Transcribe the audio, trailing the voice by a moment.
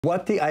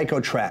What the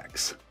ICO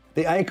tracks.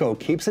 The ICO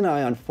keeps an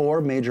eye on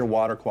 4 major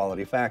water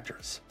quality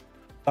factors.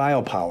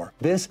 Biopower.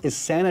 This is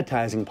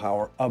sanitizing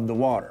power of the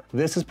water.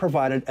 This is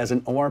provided as an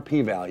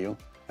ORP value,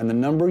 and the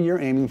number you're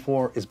aiming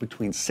for is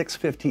between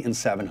 650 and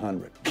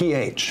 700.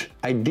 pH.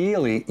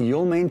 Ideally,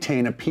 you'll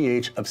maintain a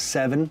pH of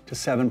 7 to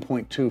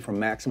 7.2 for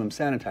maximum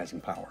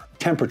sanitizing power.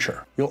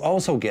 Temperature. You'll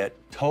also get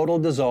total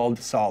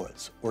dissolved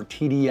solids, or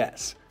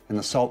TDS, in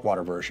the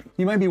saltwater version.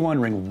 You might be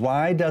wondering,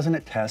 why doesn't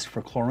it test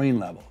for chlorine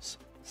levels?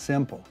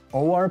 Simple.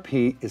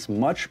 ORP is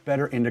much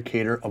better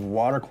indicator of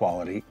water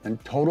quality than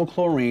total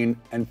chlorine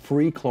and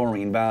free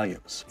chlorine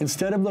values.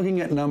 Instead of looking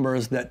at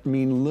numbers that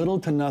mean little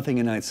to nothing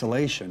in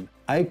isolation,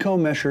 ICO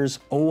measures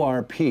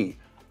ORP,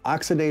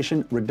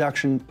 oxidation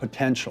reduction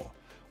potential,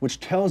 which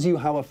tells you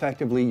how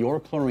effectively your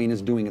chlorine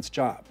is doing its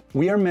job.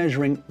 We are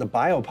measuring the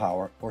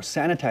biopower or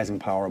sanitizing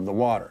power of the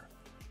water.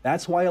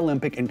 That's why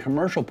Olympic and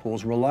commercial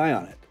pools rely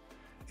on it.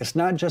 It's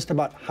not just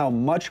about how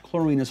much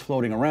chlorine is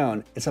floating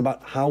around, it's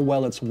about how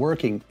well it's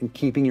working in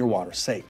keeping your water safe.